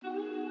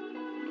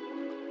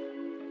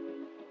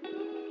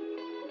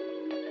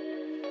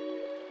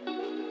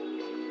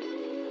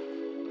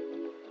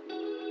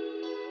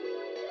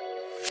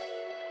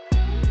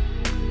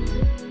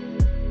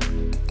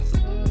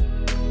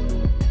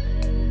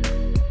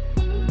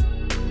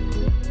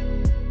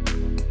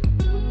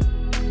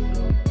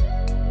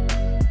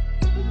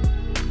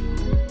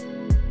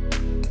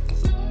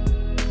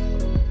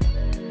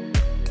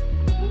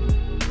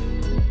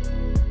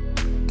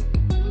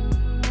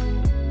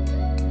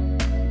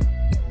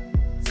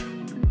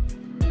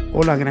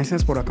Hola,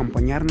 gracias por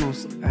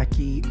acompañarnos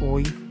aquí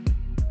hoy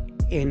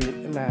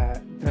en la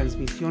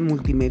transmisión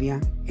multimedia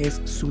Es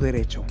su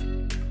derecho.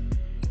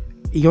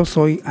 Y yo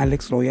soy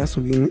Alex Loya,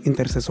 soy un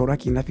intercesor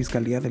aquí en la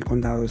Fiscalía del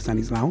Condado de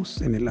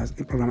Stanislaus, en el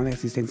Programa de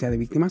Asistencia de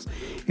Víctimas.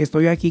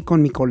 Estoy aquí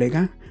con mi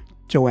colega,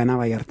 Joana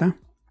Vallarta.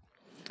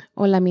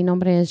 Hola, mi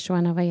nombre es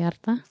Joana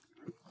Vallarta.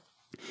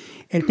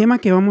 El tema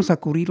que vamos a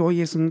cubrir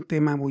hoy es un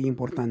tema muy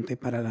importante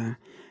para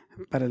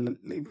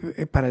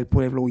el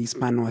pueblo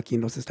hispano aquí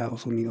en los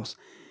Estados Unidos.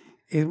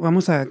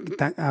 Vamos a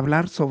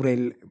hablar sobre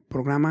el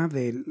programa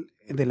de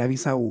la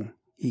visa U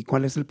y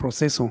cuál es el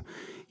proceso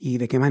y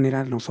de qué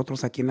manera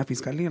nosotros aquí en la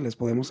Fiscalía les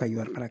podemos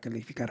ayudar para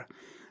calificar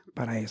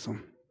para eso.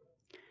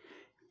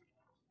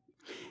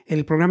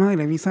 El programa de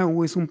la visa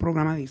U es un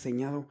programa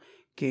diseñado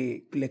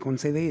que le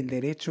concede el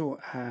derecho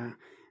a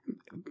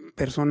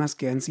personas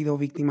que han sido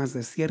víctimas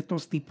de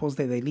ciertos tipos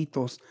de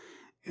delitos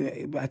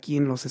aquí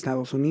en los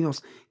Estados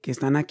Unidos, que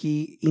están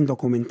aquí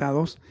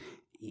indocumentados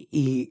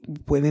y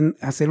pueden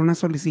hacer una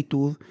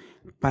solicitud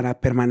para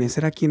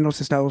permanecer aquí en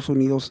los Estados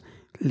Unidos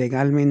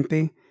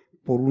legalmente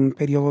por un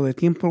periodo de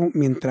tiempo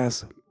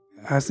mientras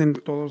hacen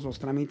todos los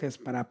trámites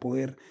para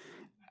poder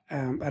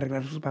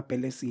arreglar sus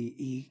papeles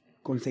y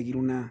conseguir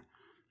una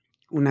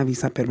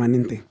visa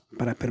permanente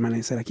para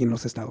permanecer aquí en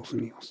los Estados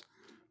Unidos.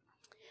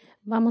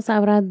 Vamos a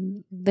hablar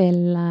de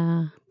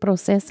la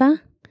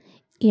procesa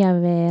y a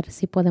ver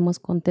si podemos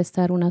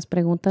contestar unas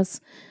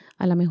preguntas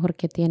a lo mejor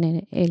que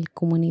tiene la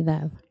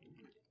comunidad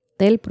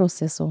del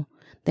proceso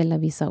de la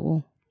visa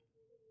U.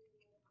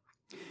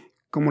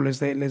 Como les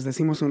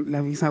decimos,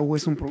 la visa U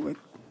es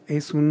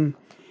una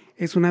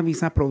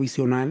visa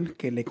provisional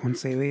que le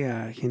concede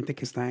a gente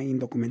que está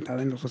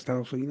indocumentada en los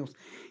Estados Unidos,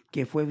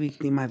 que fue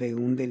víctima de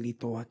un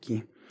delito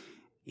aquí,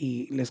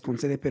 y les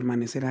concede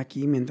permanecer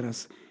aquí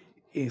mientras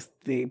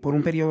por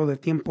un periodo de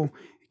tiempo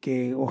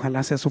que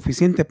ojalá sea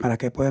suficiente para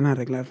que puedan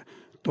arreglar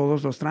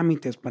todos los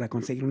trámites para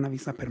conseguir una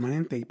visa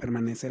permanente y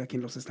permanecer aquí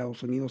en los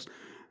Estados Unidos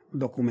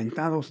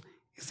documentados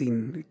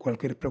sin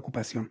cualquier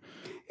preocupación.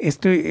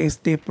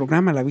 Este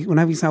programa,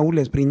 una visa U,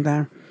 les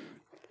brinda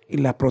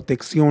la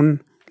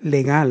protección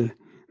legal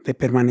de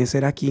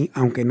permanecer aquí,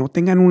 aunque no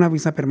tengan una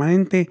visa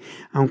permanente,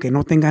 aunque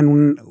no tengan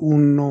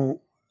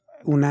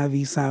una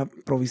visa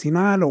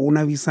provisional o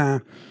una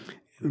visa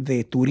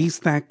de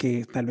turista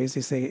que tal vez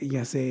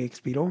ya se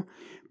expiró.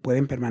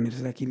 Pueden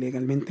permanecer aquí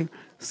legalmente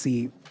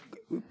si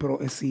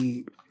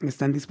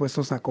están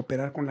dispuestos a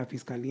cooperar con la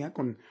Fiscalía,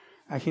 con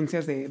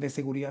agencias de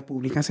seguridad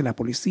pública, la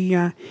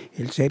policía,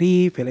 el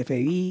sheriff, el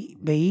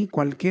FBI,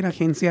 cualquier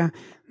agencia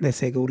de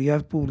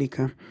seguridad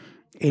pública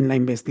en la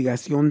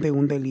investigación de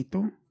un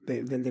delito,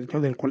 del delito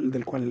del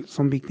cual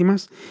son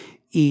víctimas,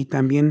 y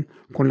también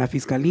con la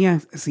Fiscalía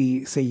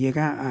si se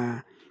llega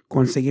a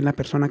conseguir la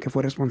persona que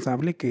fue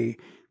responsable, que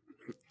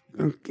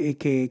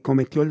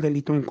cometió el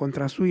delito en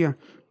contra suya.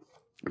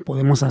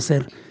 Podemos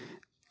hacer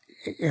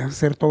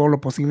todo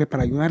lo posible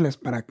para ayudarles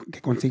para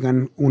que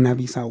consigan una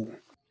visa U.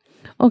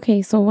 Ok,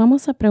 so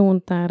vamos a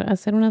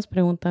hacer unas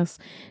preguntas.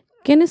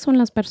 ¿Quiénes son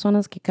las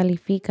personas que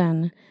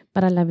califican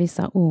para la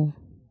visa U?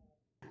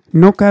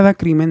 No cada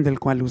crimen del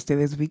cual usted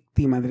es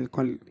víctima, del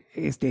cual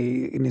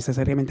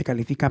necesariamente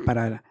califica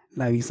para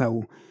la visa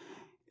U.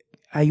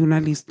 Hay una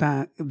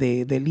lista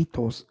de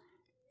delitos,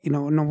 y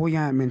no voy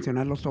a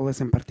mencionarlos todos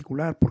en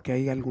particular porque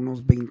hay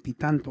algunos 20 y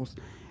tantos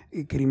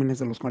crímenes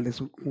de los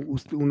cuales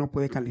uno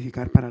puede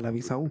calificar para la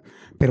visa U.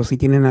 Pero si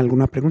tienen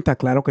alguna pregunta,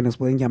 claro que nos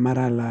pueden llamar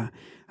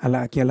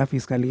aquí a la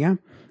Fiscalía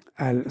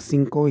al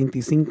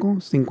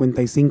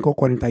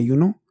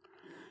 525-5541,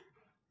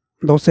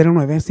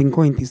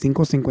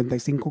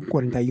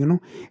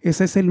 209-525-5541.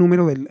 Ese es el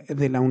número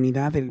de la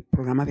unidad del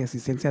Programa de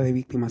Asistencia de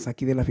Víctimas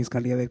aquí de la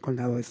Fiscalía del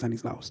Condado de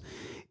Stanislaus.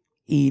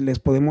 Y nos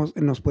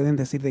pueden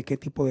decir de qué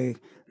tipo de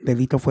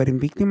delito fueron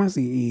víctimas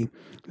y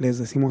les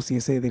decimos si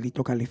ese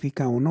delito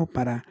califica o no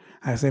para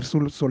hacer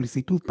su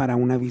solicitud para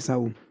una visa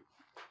U.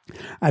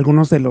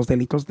 Algunos de los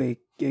delitos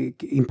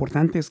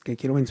importantes que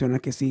quiero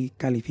mencionar que sí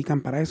califican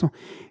para eso,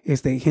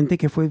 gente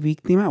que fue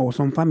víctima o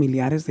son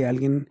familiares de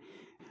alguien.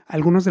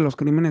 Algunos de los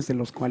crímenes de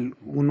los cuales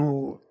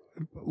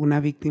una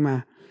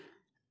víctima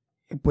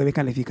puede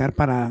calificar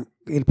para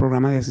el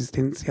programa de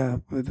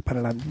asistencia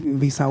para la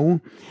visa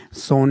U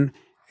son,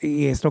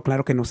 y esto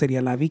claro que no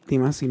sería la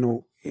víctima,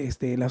 sino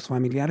los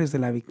familiares de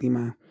la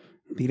víctima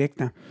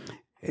directa,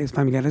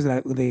 familiares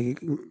de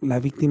la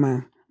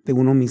víctima de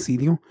un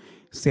homicidio,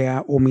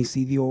 sea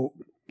homicidio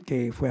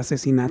que fue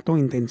asesinato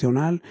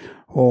intencional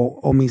o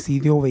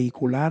homicidio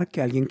vehicular,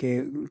 que alguien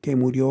que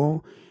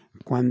murió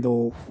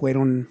cuando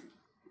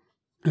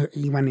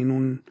iban en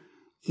un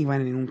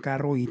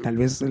carro y tal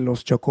vez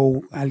los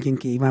chocó alguien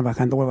que iba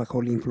bajando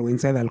bajo la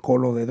influencia de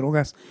alcohol o de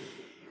drogas,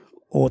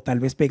 o tal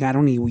vez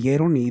pegaron y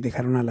huyeron y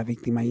dejaron a la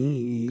víctima ahí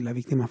y la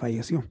víctima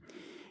falleció.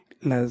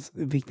 Las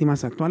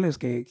víctimas actuales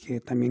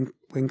que también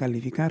pueden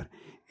calificar,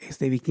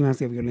 víctimas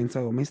de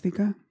violencia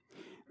doméstica,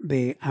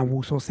 de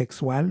abuso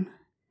sexual,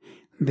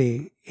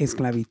 de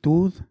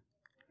esclavitud,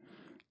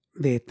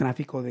 de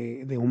tráfico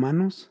de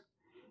humanos,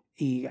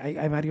 Y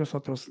hay varios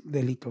otros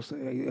delitos.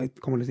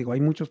 Como les digo,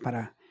 hay muchos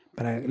para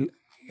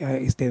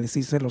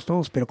decírselos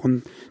todos, pero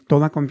con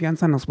toda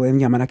confianza nos pueden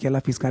llamar aquí a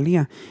la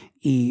fiscalía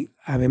y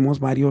habemos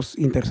varios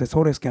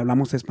intercesores que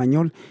hablamos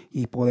español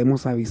y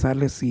podemos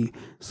avisarles si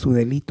su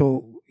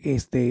delito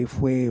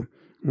fue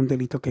un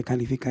delito que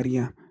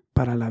calificaría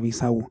para la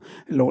visa U.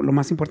 Lo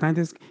más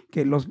importante es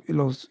que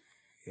los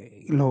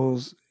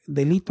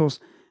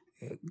delitos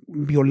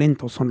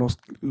violentos son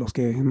los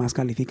que más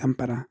califican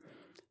para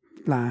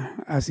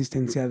la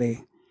asistencia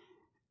del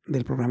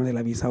programa de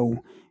la visa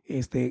U.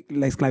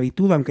 La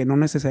esclavitud, aunque no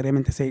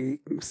necesariamente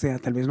sea,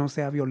 tal vez no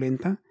sea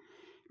violenta,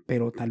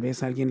 pero tal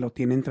vez alguien lo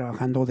tienen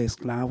trabajando de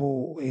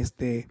esclavo,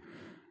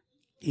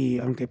 y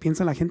aunque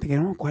piensa la gente que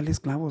no, ¿cuáles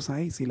esclavos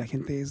hay? Si la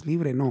gente es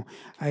libre, no.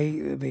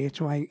 De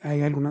hecho, hay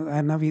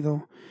han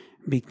habido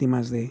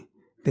víctimas de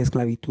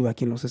esclavitud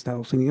aquí en los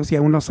Estados Unidos y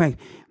aún los hay.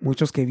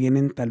 Muchos que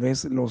vienen, tal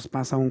vez los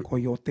pasa un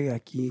coyote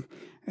aquí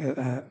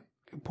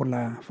por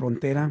la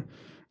frontera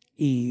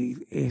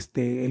y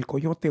el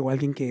coyote o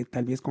alguien que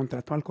tal vez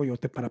contrató al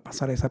coyote para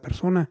pasar a esa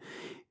persona,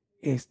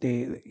 y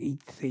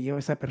se lleva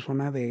a esa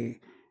persona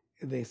de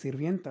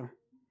sirvienta,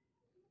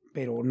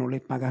 pero no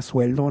le paga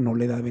sueldo, no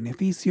le da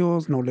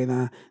beneficios, no le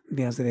da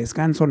días de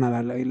descanso,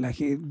 nada.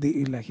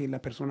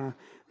 La persona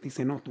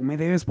dice, no, tú me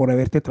debes por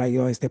haberte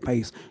traído a este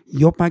país.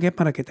 Yo pagué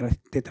para que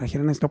te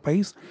trajeran a este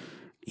país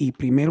y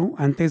primero,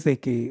 antes de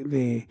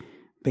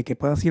que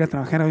puedas ir a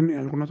trabajar en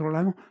algún otro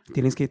lado,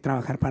 tienes que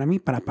trabajar para mí,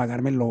 para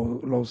pagarme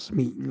los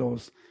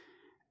miles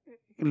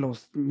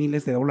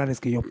de dólares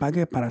que yo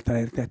pague para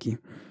traerte aquí.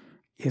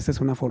 Esa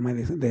es una forma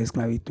de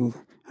esclavitud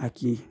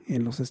aquí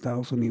en los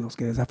Estados Unidos,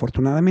 que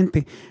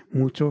desafortunadamente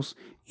muchos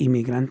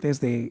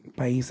inmigrantes de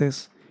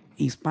países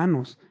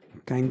hispanos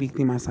caen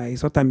víctimas a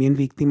eso, también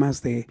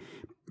víctimas de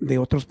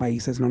otros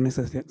países, no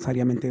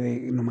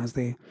necesariamente nomás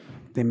de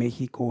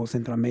México,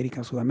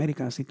 Centroamérica,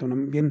 Sudamérica, sino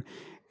también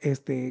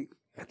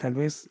tal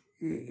vez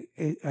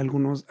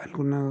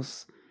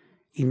algunos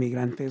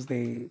inmigrantes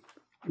de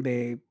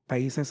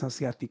países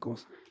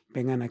asiáticos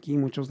vengan aquí.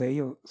 Muchos de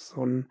ellos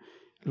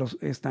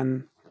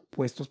están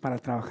puestos para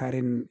trabajar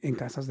en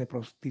casas de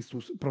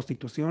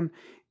prostitución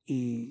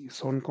y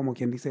son, como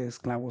quien dice,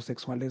 esclavos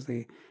sexuales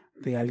de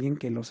alguien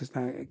que los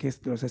está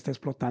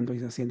explotando y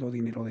haciendo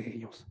dinero de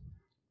ellos.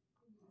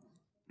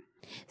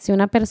 Si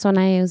una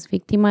persona es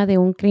víctima de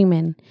un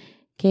crimen,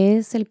 ¿qué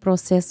es el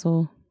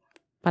proceso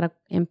para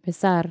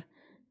empezar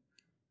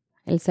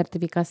la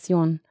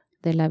certificación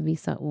de la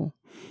visa U?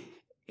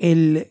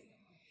 El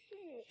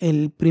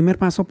primer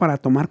paso para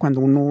tomar cuando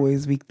uno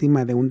es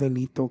víctima de un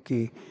delito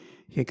que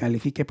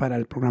califique para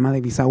el programa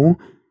de visa U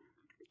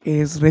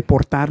es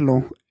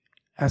reportarlo,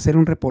 hacer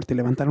un reporte,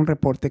 levantar un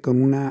reporte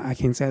con una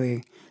agencia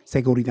de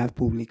seguridad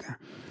pública,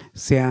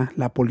 sea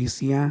la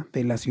policía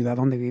de la ciudad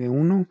donde vive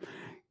uno,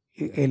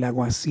 el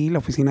alguacil, la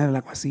oficina del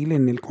alguacil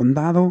en el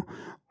condado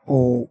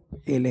o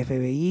el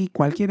FBI,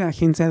 cualquier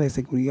agencia de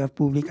seguridad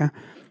pública,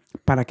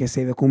 para que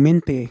se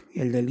documente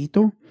el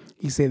delito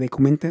y se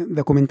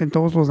documenten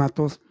todos los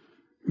datos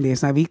de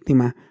esa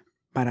víctima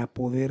para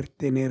poder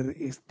tener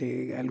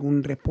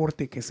algún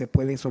reporte que se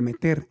puede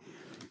someter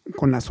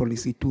con la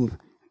solicitud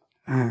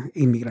a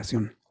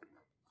inmigración.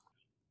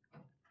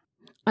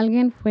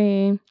 Alguien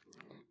fue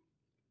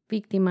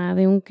víctima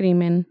de un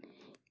crimen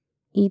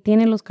y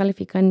tiene las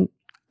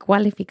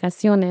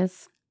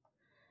cualificaciones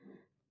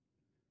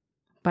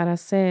para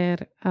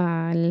hacer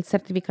la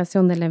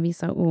certificación de la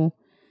visa U.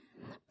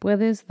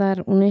 ¿Puedes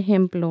dar un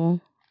ejemplo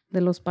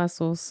de los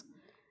pasos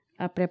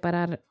a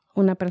preparar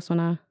una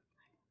persona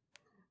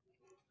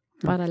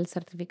para el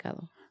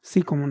certificado?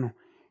 Sí, cómo no.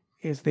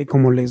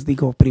 Como les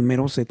digo,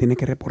 primero se tiene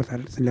que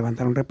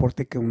levantar un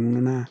reporte con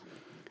una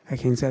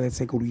agencia de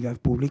seguridad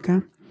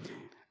pública.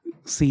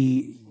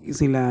 Si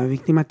la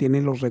víctima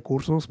tiene los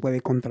recursos,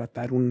 puede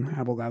contratar un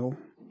abogado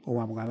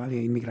o abogada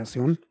de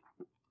inmigración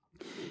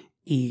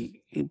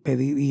y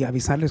pedir y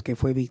avisarles que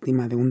fue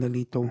víctima de un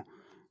delito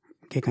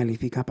que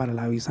califica para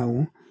la visa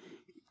U,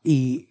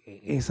 y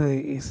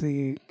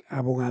ese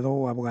abogado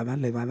o abogada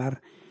le va a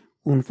dar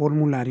un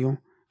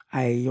formulario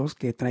a ellos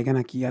que traigan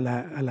aquí a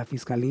la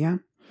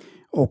fiscalía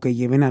o que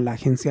lleven a la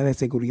agencia de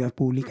seguridad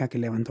pública que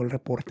levantó el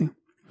reporte.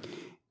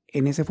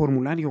 En ese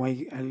formulario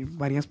hay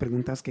varias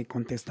preguntas que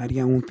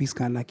contestaría un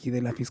fiscal aquí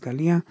de la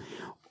fiscalía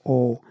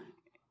o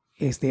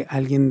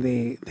alguien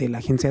de la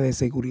agencia de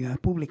seguridad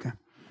pública.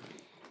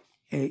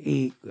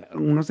 Y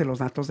unos de los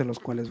datos de los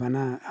cuales van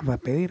a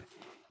pedir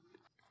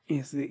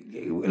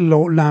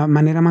la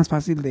manera más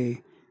fácil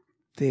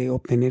de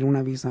obtener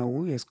una visa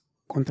U es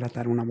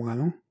contratar un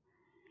abogado,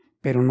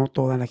 pero no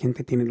toda la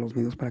gente tiene los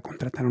medios para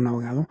contratar un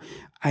abogado.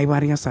 Hay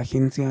varias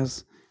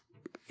agencias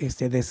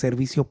de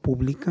servicio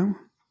público,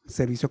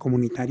 servicio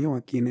comunitario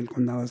aquí en el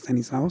condado de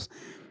Stanislaus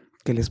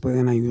que les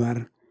pueden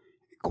ayudar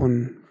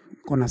con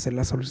hacer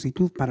la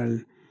solicitud para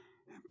el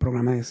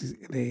programa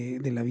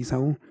de la visa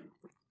U.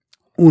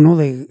 Uno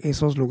de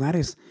esos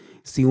lugares,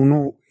 si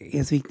uno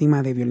es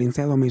víctima de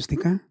violencia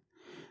doméstica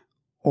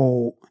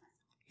o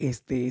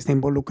está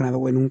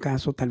involucrado en un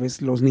caso, tal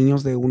vez los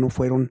niños de uno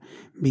fueron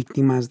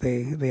víctimas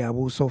de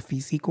abuso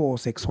físico o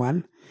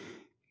sexual,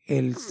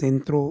 el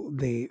Centro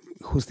de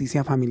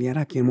Justicia Familiar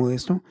aquí en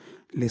Modesto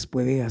les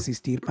puede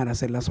asistir para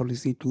hacer la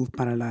solicitud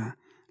para la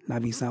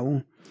visa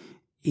U.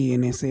 Y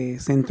en ese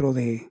centro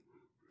de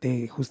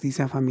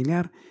justicia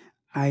familiar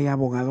hay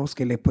abogados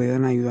que le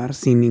pueden ayudar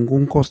sin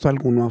ningún costo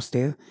alguno a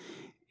usted.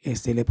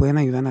 Le pueden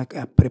ayudar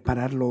a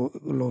preparar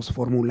los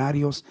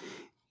formularios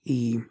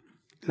y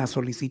la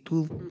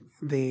solicitud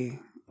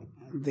de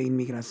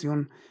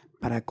inmigración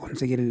para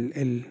conseguir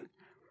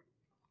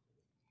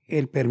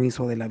el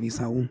permiso de la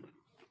visa U.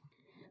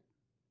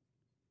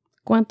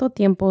 ¿Cuánto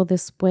tiempo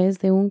después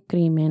de un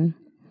crimen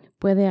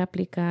puede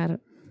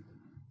aplicar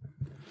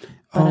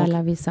para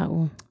la visa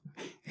U?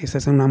 Esa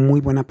es una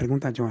muy buena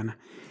pregunta, Joana.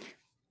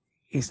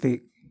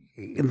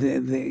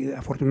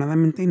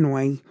 Afortunadamente no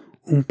hay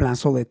un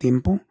plazo de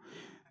tiempo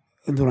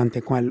durante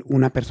el cual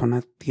una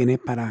persona tiene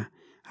para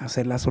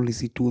hacer la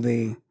solicitud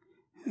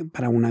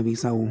para una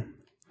visa U.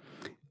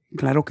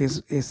 Claro que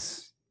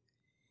es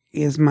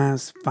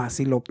más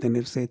fácil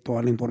obtenerse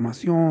toda la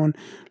información,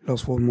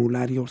 los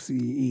formularios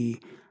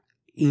y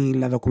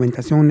la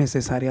documentación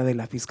necesaria de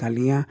la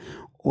Fiscalía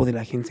o de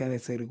la Agencia de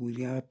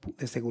Seguridad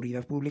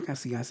Pública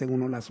si hace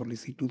uno la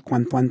solicitud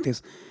cuanto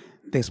antes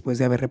después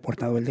de haber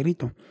reportado el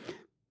delito.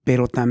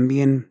 Pero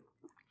también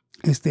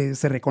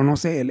se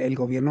reconoce el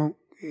gobierno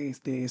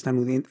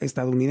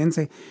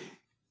estadounidense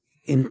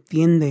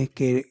entiende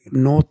que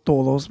no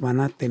todos van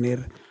a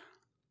tener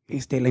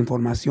la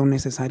información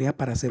necesaria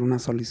para hacer una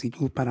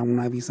solicitud para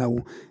una visa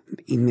U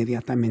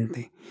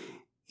inmediatamente.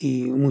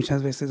 Y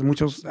muchas veces,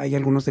 hay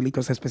algunos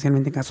delitos,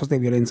 especialmente en casos de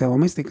violencia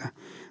doméstica,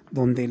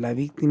 donde la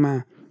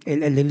víctima,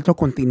 el delito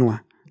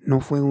continúa. No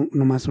fue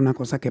nomás una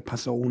cosa que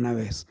pasó una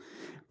vez,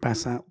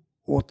 pasa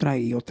otra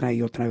y otra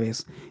y otra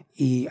vez.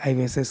 Y hay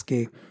veces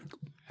que,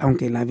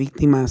 aunque la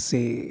víctima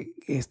se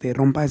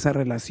rompa esa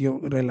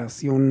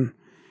relación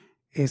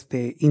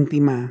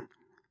íntima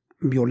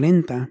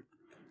violenta,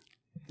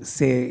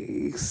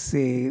 sigan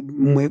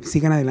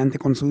adelante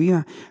con su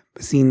vida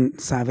sin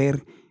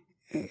saber,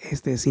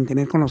 sin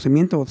tener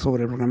conocimiento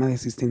sobre el programa de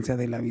asistencia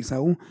de la visa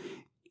U,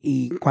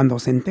 y cuando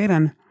se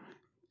enteran,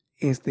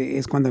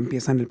 es cuando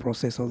empiezan el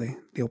proceso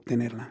de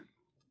obtenerla.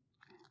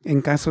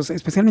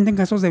 Especialmente en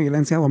casos de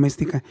violencia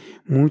doméstica,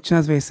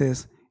 muchas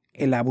veces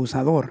el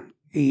abusador,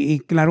 y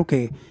claro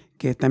que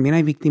también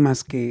hay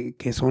víctimas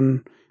que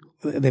son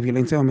de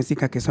violencia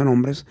doméstica, que son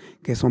hombres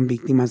que son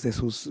víctimas de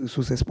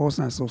sus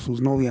esposas o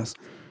sus novias,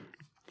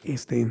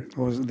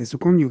 o de su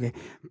cónyuge,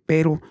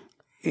 pero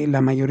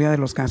la mayoría de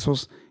los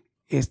casos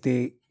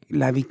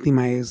la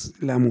víctima es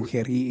la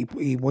mujer, y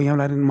voy a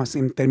hablar más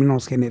en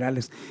términos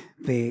generales,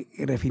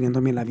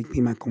 refiriéndome a la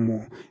víctima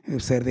como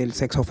el ser del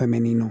sexo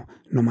femenino,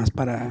 nomás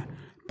para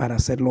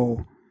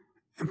hacerlo,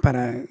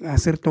 para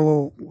hacer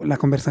todo la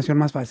conversación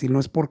más fácil. No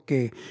es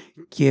porque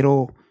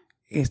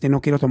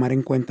no quiero tomar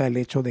en cuenta el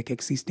hecho de que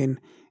existen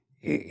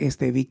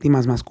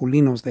víctimas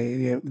masculinos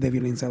de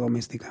violencia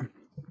doméstica.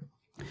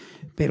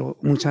 Pero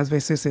muchas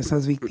veces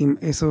esas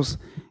víctimas,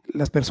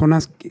 las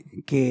personas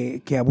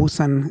que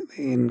abusan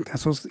en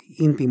casos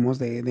íntimos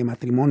de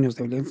matrimonios,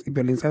 de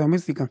violencia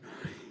doméstica,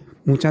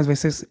 muchas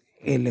veces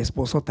el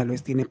esposo tal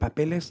vez tiene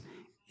papeles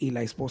y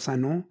la esposa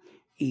no,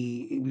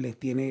 y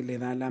le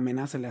da la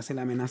amenaza, le hace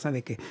la amenaza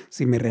de que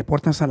si me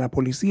reportas a la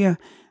policía,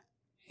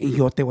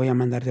 yo te voy a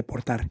mandar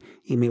deportar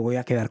y me voy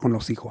a quedar con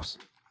los hijos.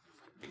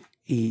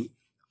 Y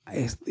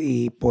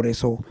por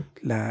eso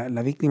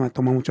la víctima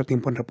toma mucho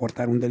tiempo en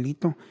reportar un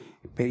delito,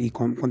 y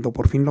cuando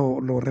por fin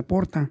lo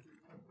reporta,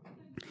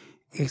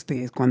 es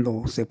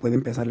cuando se puede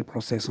empezar el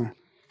proceso.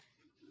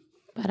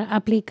 Para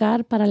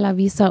aplicar para la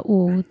visa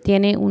U,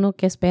 tiene uno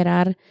que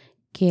esperar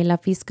que la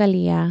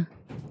fiscalía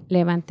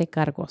levante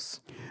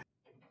cargos.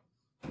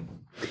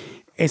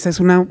 Esa es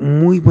una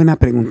muy buena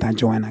pregunta,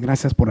 Joana.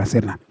 Gracias por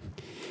hacerla.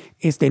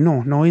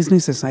 No es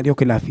necesario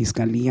que la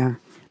fiscalía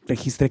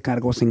registre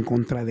cargos en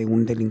contra de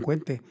un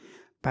delincuente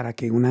para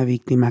que una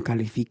víctima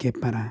califique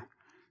para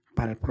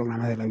el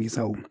programa de la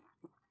visa U.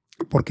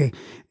 Porque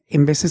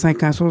en veces hay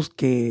casos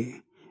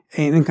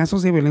en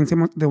casos de violencia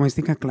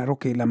doméstica, claro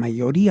que la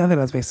mayoría de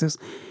las veces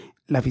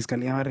la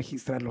fiscalía va a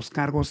registrar los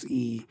cargos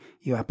y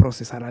va a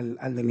procesar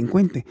al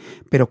delincuente.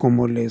 Pero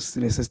como les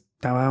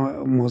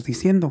estábamos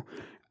diciendo,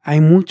 hay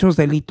muchos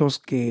delitos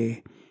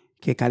que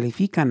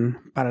califican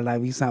para la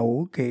visa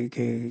U,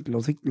 que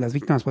las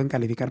víctimas pueden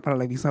calificar para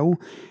la visa U,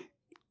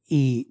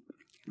 y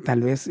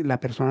tal vez la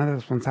persona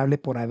responsable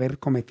por haber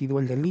cometido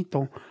el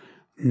delito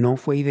no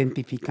fue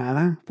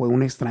identificada, fue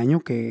un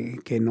extraño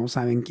que no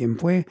saben quién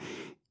fue,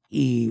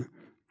 y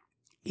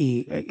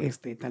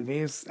tal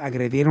vez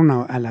agredieron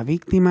a la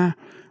víctima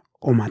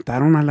o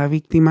mataron a la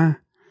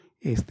víctima.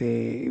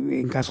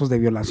 En casos de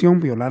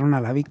violación, violaron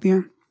a la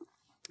víctima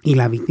y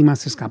la víctima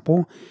se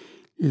escapó,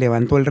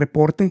 levantó el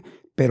reporte,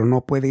 pero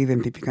no puede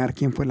identificar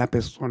quién fue la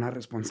persona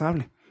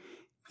responsable.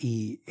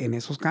 Y en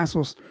esos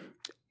casos,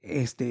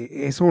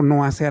 eso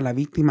no hace a la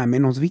víctima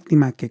menos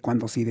víctima que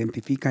cuando se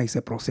identifica y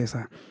se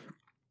procesa.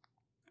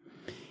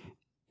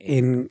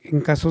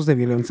 En casos de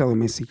violencia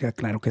doméstica,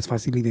 claro que es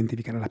fácil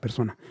identificar a la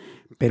persona,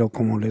 pero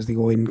como les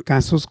digo, en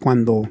casos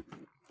cuando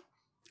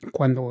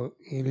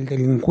el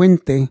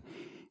delincuente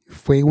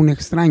fue un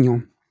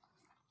extraño,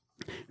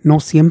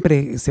 no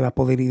siempre se va a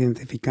poder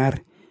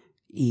identificar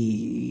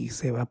y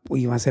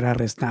va a ser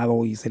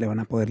arrestado y se le van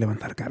a poder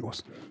levantar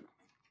cargos.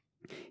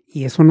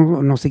 Y eso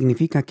no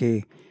significa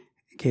que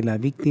la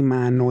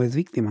víctima no es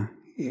víctima.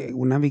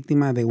 Una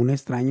víctima de un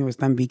extraño es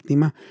tan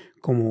víctima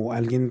como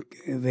alguien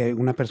de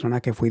una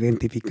persona que fue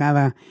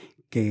identificada,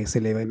 que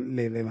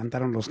le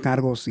levantaron los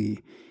cargos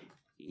y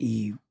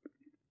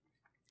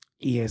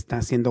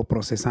está siendo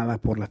procesada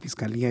por la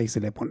fiscalía y se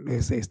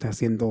está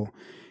haciendo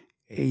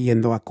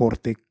yendo a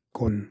corte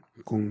con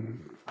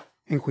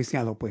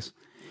enjuiciado, pues.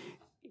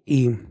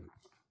 Y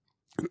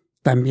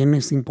también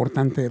es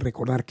importante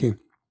recordar que,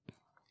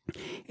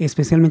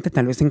 especialmente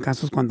tal vez en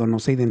casos cuando no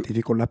se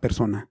identificó la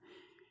persona,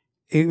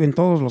 en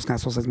todos los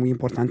casos es muy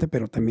importante,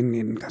 pero también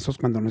en casos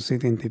cuando no se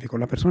identificó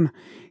la persona,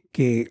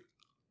 que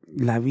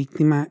la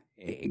víctima,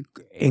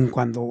 en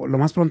cuando lo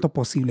más pronto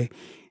posible,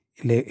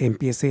 le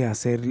empiece a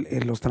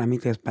hacer los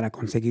trámites para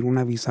conseguir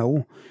una visa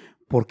U,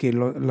 porque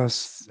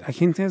las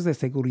agencias de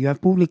seguridad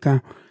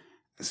pública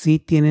sí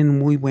tienen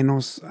muy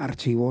buenos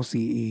archivos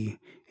y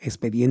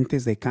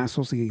expedientes de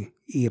casos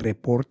y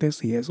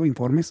reportes y eso,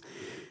 informes,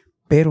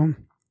 pero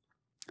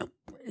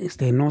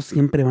no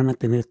siempre van a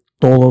tener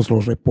todos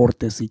los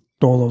reportes y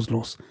todos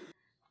los...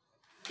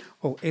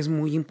 es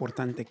muy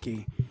importante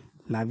que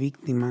la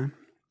víctima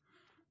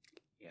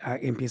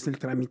empiece el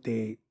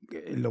trámite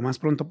lo más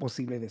pronto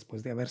posible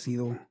después de haber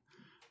sido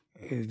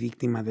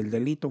víctima del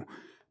delito,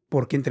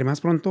 porque entre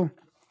más pronto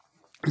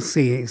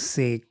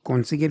se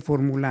consigue el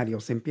formulario,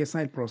 se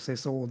empieza el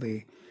proceso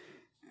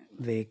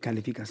de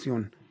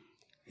calificación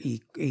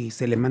y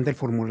se le manda el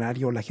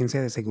formulario a la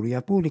agencia de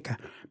seguridad pública,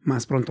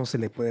 más pronto se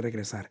le puede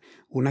regresar.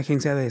 Una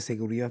agencia de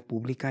seguridad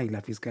pública y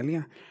la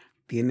fiscalía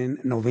tienen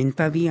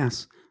 90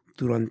 días,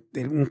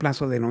 durante un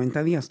plazo de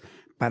 90 días,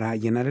 para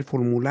llenar el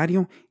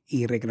formulario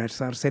y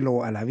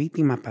regresárselo a la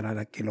víctima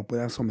para que lo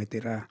pueda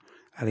someter a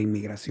la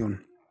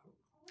inmigración.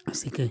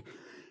 Así que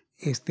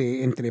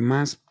entre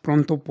más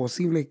pronto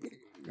posible,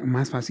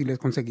 más fácil es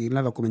conseguir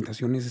la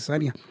documentación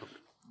necesaria.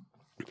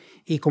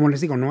 Y como les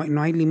digo,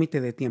 no hay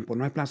límite de tiempo,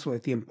 no hay plazo de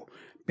tiempo,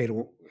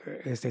 pero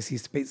si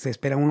se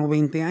espera uno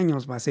 20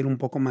 años va a ser un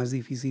poco más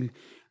difícil.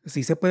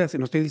 Sí se puede hacer,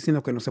 no estoy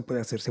diciendo que no se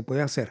puede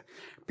hacer,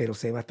 pero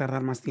se va a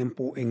tardar más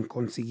tiempo en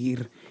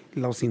conseguir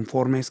los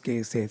informes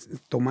que se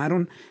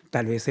tomaron.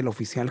 Tal vez el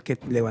oficial que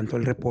levantó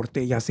el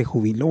reporte ya se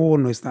jubiló,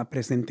 no está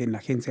presente en la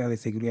agencia de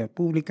seguridad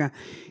pública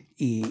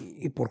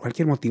y por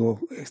cualquier motivo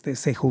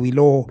se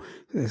jubiló,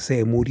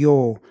 se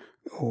murió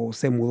o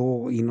se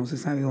mudó y no se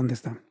sabe dónde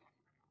está.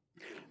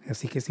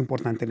 Así que es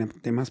importante,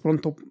 de más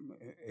pronto,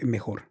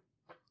 mejor.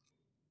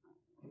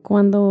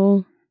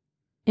 Cuando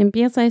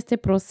empieza este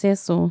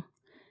proceso,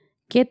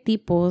 ¿qué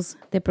tipos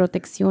de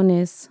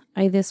protecciones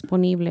hay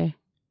disponible?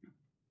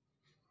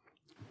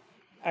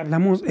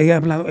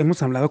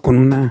 Hemos hablado con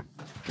una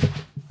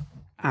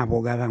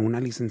abogada, una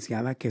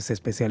licenciada que se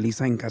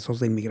especializa en casos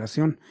de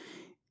inmigración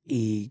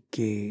y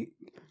que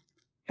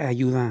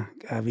ayuda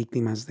a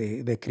víctimas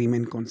de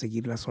crimen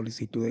conseguir las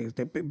solicitudes,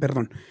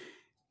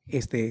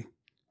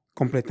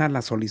 completar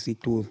la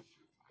solicitud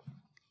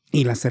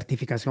y la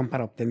certificación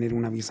para obtener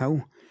una visa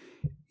U.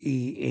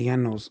 Y ella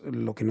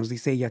lo que nos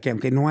dice ella, que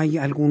aunque no hay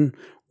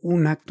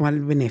un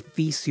actual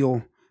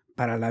beneficio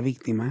para la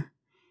víctima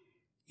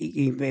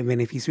y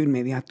beneficio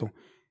inmediato,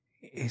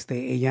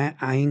 ella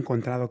ha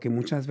encontrado que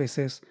muchas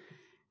veces,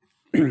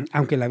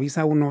 aunque la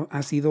visa U no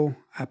ha sido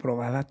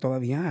aprobada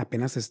todavía,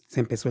 apenas se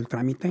empezó el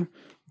trámite,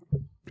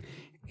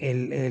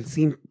 el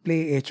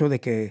simple hecho de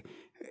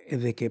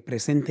que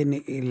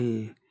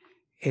presenten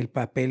el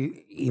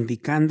papel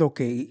indicando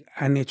que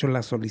han hecho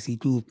la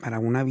solicitud para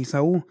una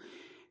visa U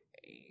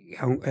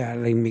a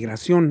la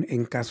inmigración,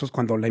 en casos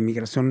cuando la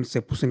inmigración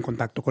se puso en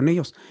contacto con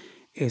ellos,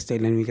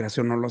 la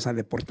inmigración no los ha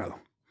deportado.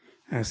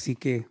 Así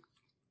que,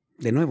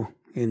 de nuevo,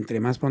 entre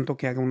más pronto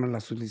que haga uno la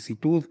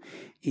solicitud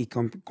y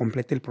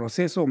complete el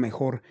proceso,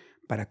 mejor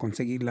para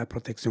conseguir la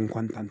protección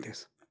cuanto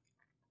antes.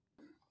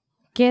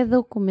 ¿Qué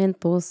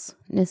documentos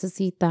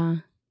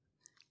necesita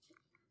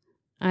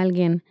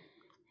alguien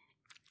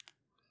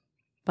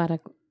para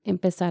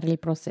empezar el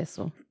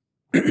proceso?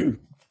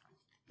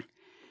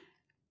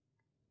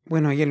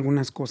 Bueno, hay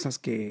algunas cosas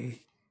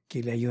que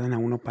le ayudan a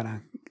uno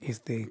para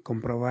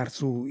comprobar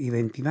su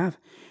identidad.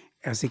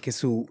 Así que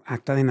su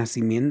acta de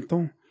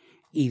nacimiento,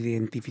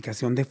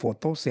 identificación de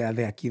foto, sea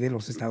de aquí de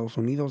los Estados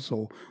Unidos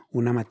o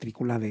una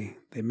matrícula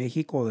de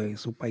México, de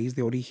su país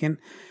de origen,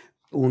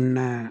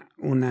 una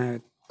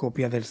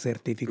copia del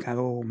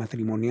certificado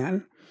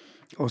matrimonial,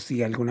 o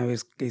si alguna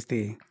vez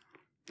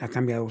ha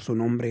cambiado su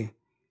nombre,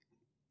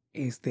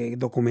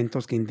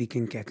 documentos que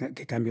indiquen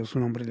que cambió su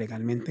nombre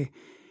legalmente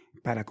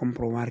para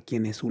comprobar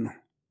quién es uno.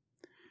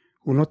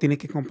 Uno tiene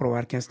que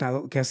comprobar que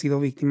ha sido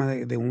víctima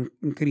de un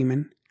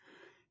crimen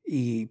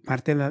y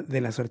parte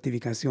de la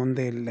certificación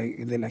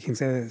de la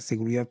Agencia de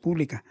Seguridad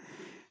Pública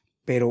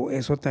pero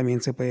eso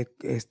también se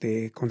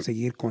puede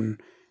conseguir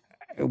con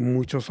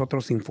muchos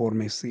otros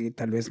informes y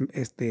tal vez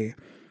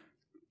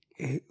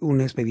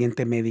un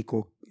expediente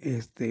médico,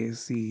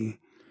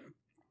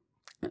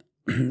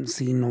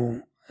 si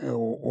no,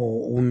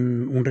 o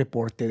un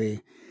reporte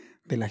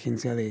de la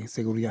Agencia de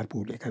Seguridad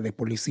Pública, de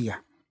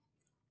policía,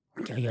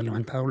 que haya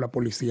levantado la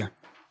policía.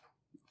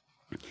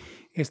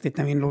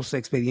 También los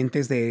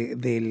expedientes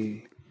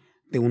de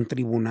un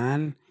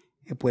tribunal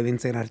pueden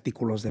ser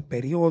artículos de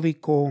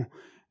periódico,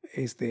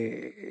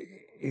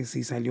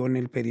 si salió en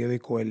el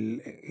periódico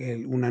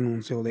un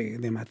anuncio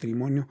de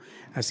matrimonio,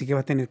 así que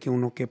va a tener que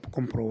uno que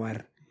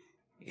comprobar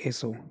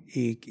eso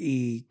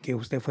y que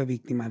usted fue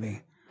víctima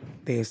de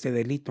este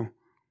delito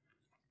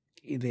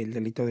y del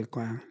delito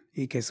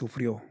y que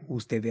sufrió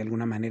usted de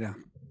alguna manera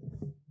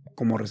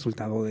como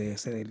resultado de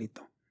ese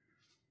delito.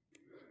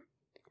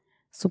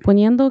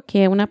 Suponiendo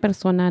que una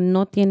persona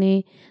no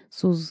tiene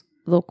sus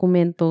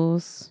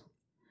documentos,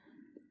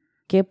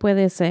 ¿qué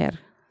puede ser?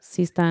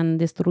 Si están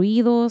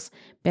destruidos,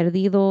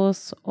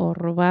 perdidos o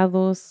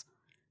robados.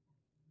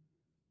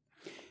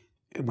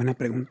 Buena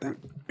pregunta.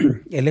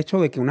 El hecho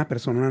de que una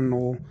persona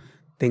no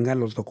tenga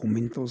los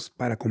documentos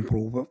para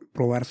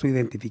comprobar su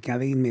identidad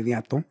de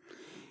inmediato,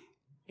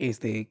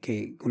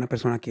 que una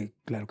persona que,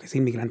 claro, que es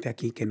inmigrante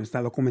aquí, que no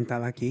está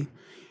documentada aquí,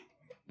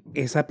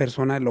 esa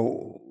persona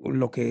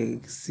lo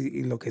que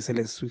se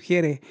les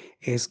sugiere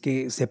es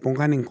que se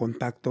pongan en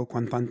contacto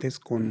cuanto antes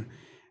con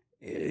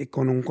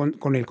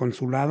el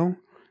consulado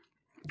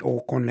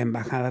o con la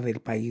embajada del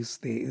país,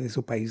 de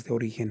su país de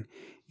origen.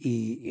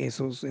 Y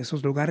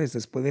esos lugares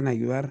les pueden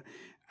ayudar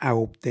a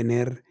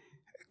obtener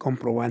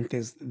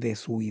comprobantes de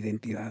su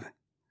identidad,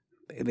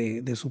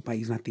 de su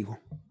país nativo.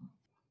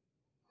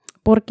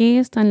 ¿Por qué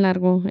es tan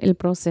largo el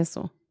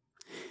proceso?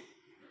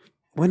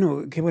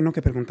 Bueno, qué bueno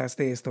que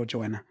preguntaste esto,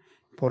 Joana,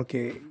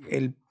 porque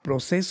el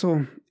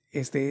proceso,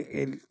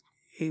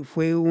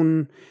 fue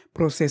un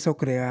proceso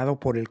creado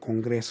por el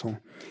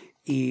Congreso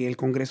y el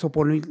Congreso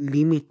pone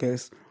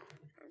límites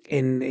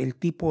en el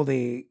tipo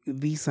de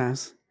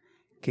visas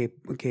que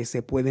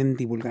se pueden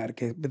divulgar,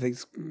 que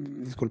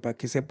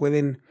se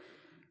pueden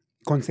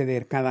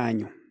conceder cada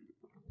año.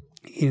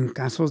 En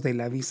casos de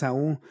la visa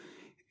U,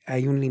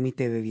 hay un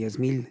límite de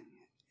 10,000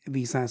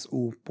 visas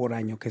U por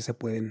año que se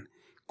pueden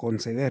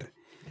conceder.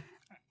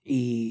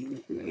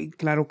 Y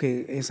claro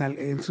que es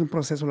un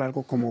proceso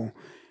largo como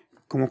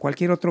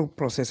cualquier otro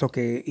proceso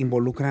que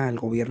involucra al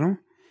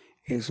gobierno.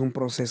 Es un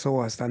proceso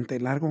bastante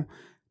largo,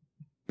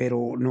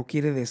 pero no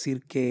quiere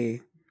decir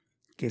que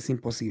es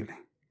imposible.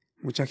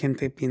 Mucha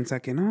gente piensa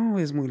que no,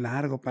 es muy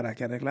largo para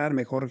que arreglar,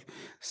 mejor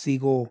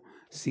sigo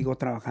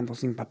trabajando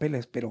sin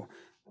papeles, pero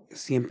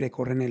siempre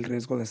corren el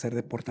riesgo de ser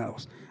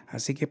deportados.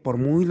 Así que por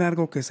muy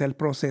largo que sea el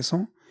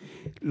proceso,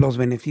 los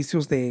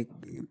beneficios de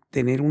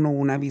tener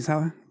una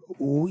visa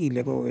U y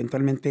luego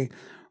eventualmente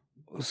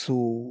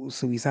su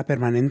visa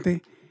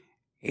permanente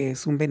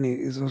son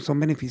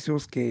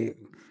beneficios que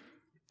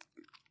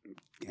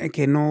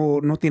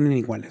no tienen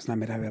iguales, la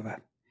mera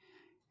verdad.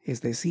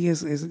 Sí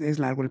es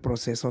largo el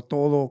proceso,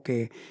 todo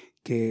que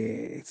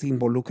se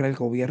involucra el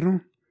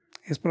gobierno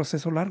es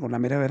proceso largo, la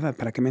mera verdad,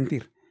 ¿para qué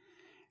mentir?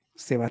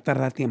 Se va a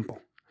tardar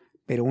tiempo,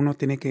 pero uno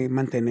tiene que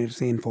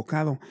mantenerse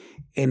enfocado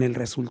en el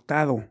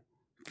resultado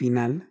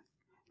final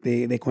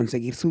de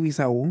conseguir su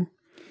visa U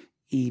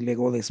y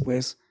luego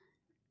después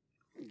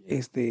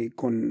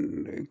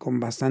con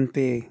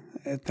bastante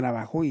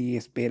trabajo y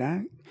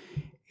espera,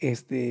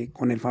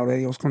 con el favor de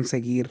Dios,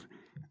 conseguir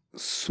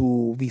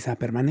su visa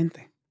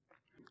permanente.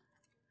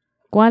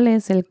 ¿Cuál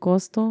es el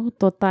costo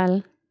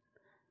total?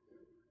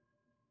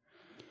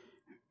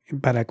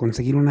 Para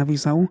conseguir una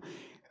visa U,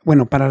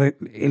 bueno, para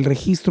el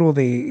registro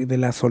de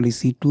la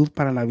solicitud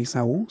para la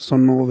visa U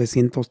son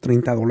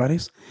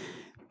 $930,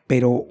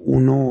 pero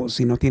uno,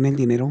 si no tiene el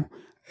dinero,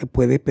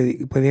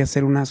 puede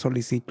hacer una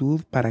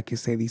solicitud para que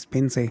se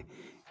dispense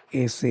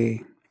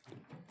esa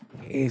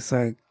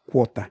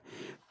cuota.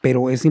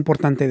 Pero es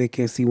importante de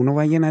que si uno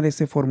va a llenar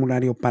ese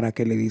formulario para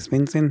que le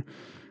dispensen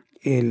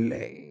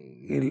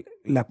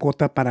la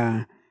cuota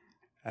para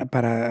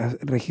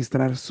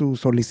registrar su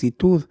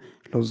solicitud,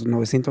 los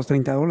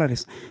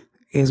 $930,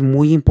 es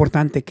muy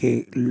importante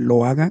que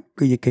lo haga,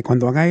 que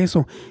cuando haga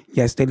eso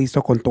ya esté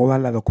listo con toda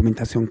la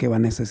documentación que va a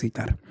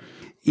necesitar.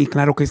 Y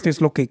claro que esto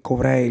es lo que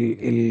cobra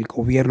el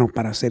gobierno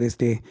para hacer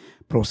este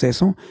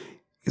proceso.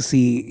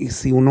 Si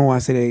uno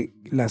hace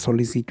la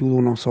solicitud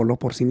uno solo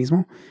por sí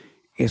mismo,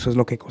 eso es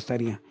lo que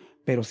costaría.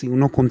 Pero si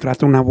uno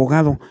contrata un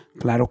abogado,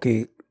 claro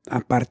que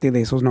aparte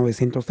de esos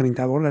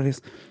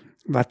 $930,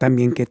 va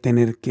también que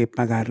tener que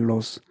pagar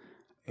los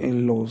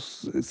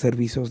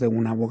servicios de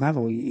un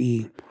abogado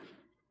y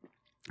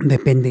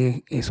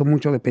depende, eso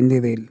mucho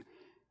depende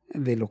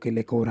de lo que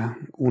le cobra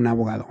un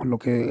abogado. Lo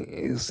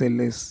que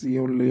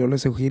yo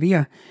les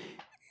sugeriría,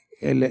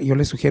 yo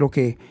les sugiero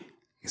que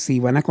si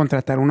van a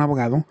contratar un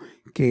abogado,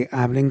 que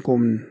hablen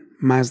con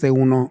más de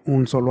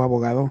un solo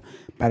abogado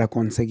para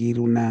conseguir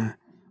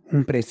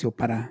un precio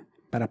para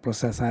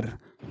procesar,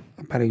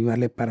 para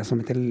ayudarle para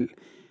someter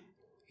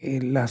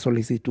la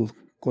solicitud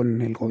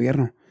con el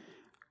gobierno,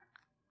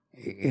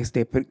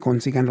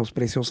 consigan los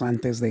precios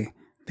antes de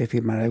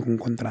firmar algún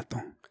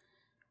contrato.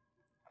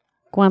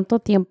 ¿Cuánto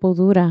tiempo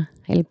dura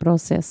el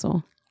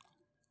proceso?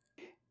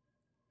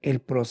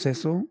 El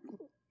proceso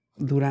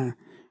dura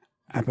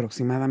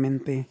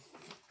aproximadamente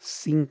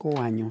 5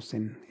 años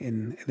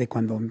de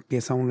cuando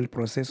empieza uno el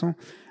proceso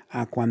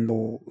a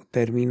cuando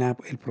termina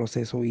el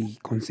proceso y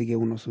consigue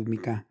uno su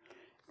mica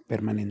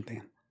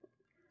permanente.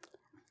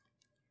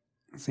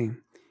 Sí.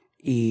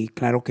 Y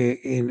claro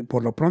que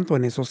por lo pronto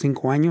en esos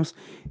 5 años,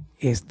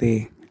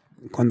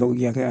 cuando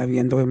ya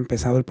habiendo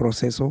empezado el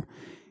proceso,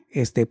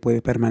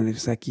 puede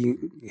permanecer aquí,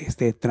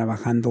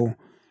 trabajando.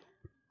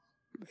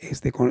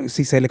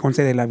 Si se le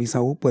concede la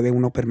visa U, puede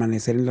uno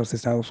permanecer en los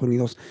Estados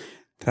Unidos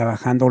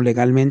trabajando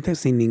legalmente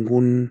sin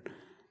ningún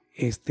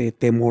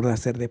temor de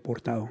ser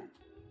deportado.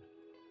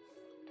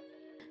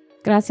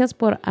 Gracias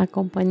por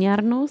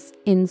acompañarnos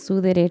en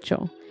Su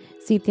Derecho.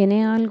 Si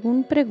tiene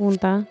alguna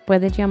pregunta,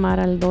 puede llamar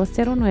al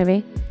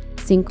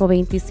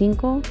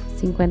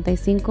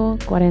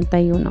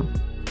 209-525-5541.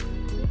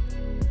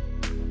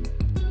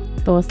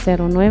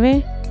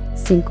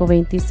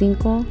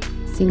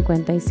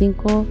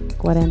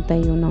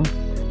 209-525-5541.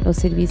 Los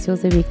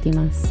servicios de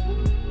víctimas.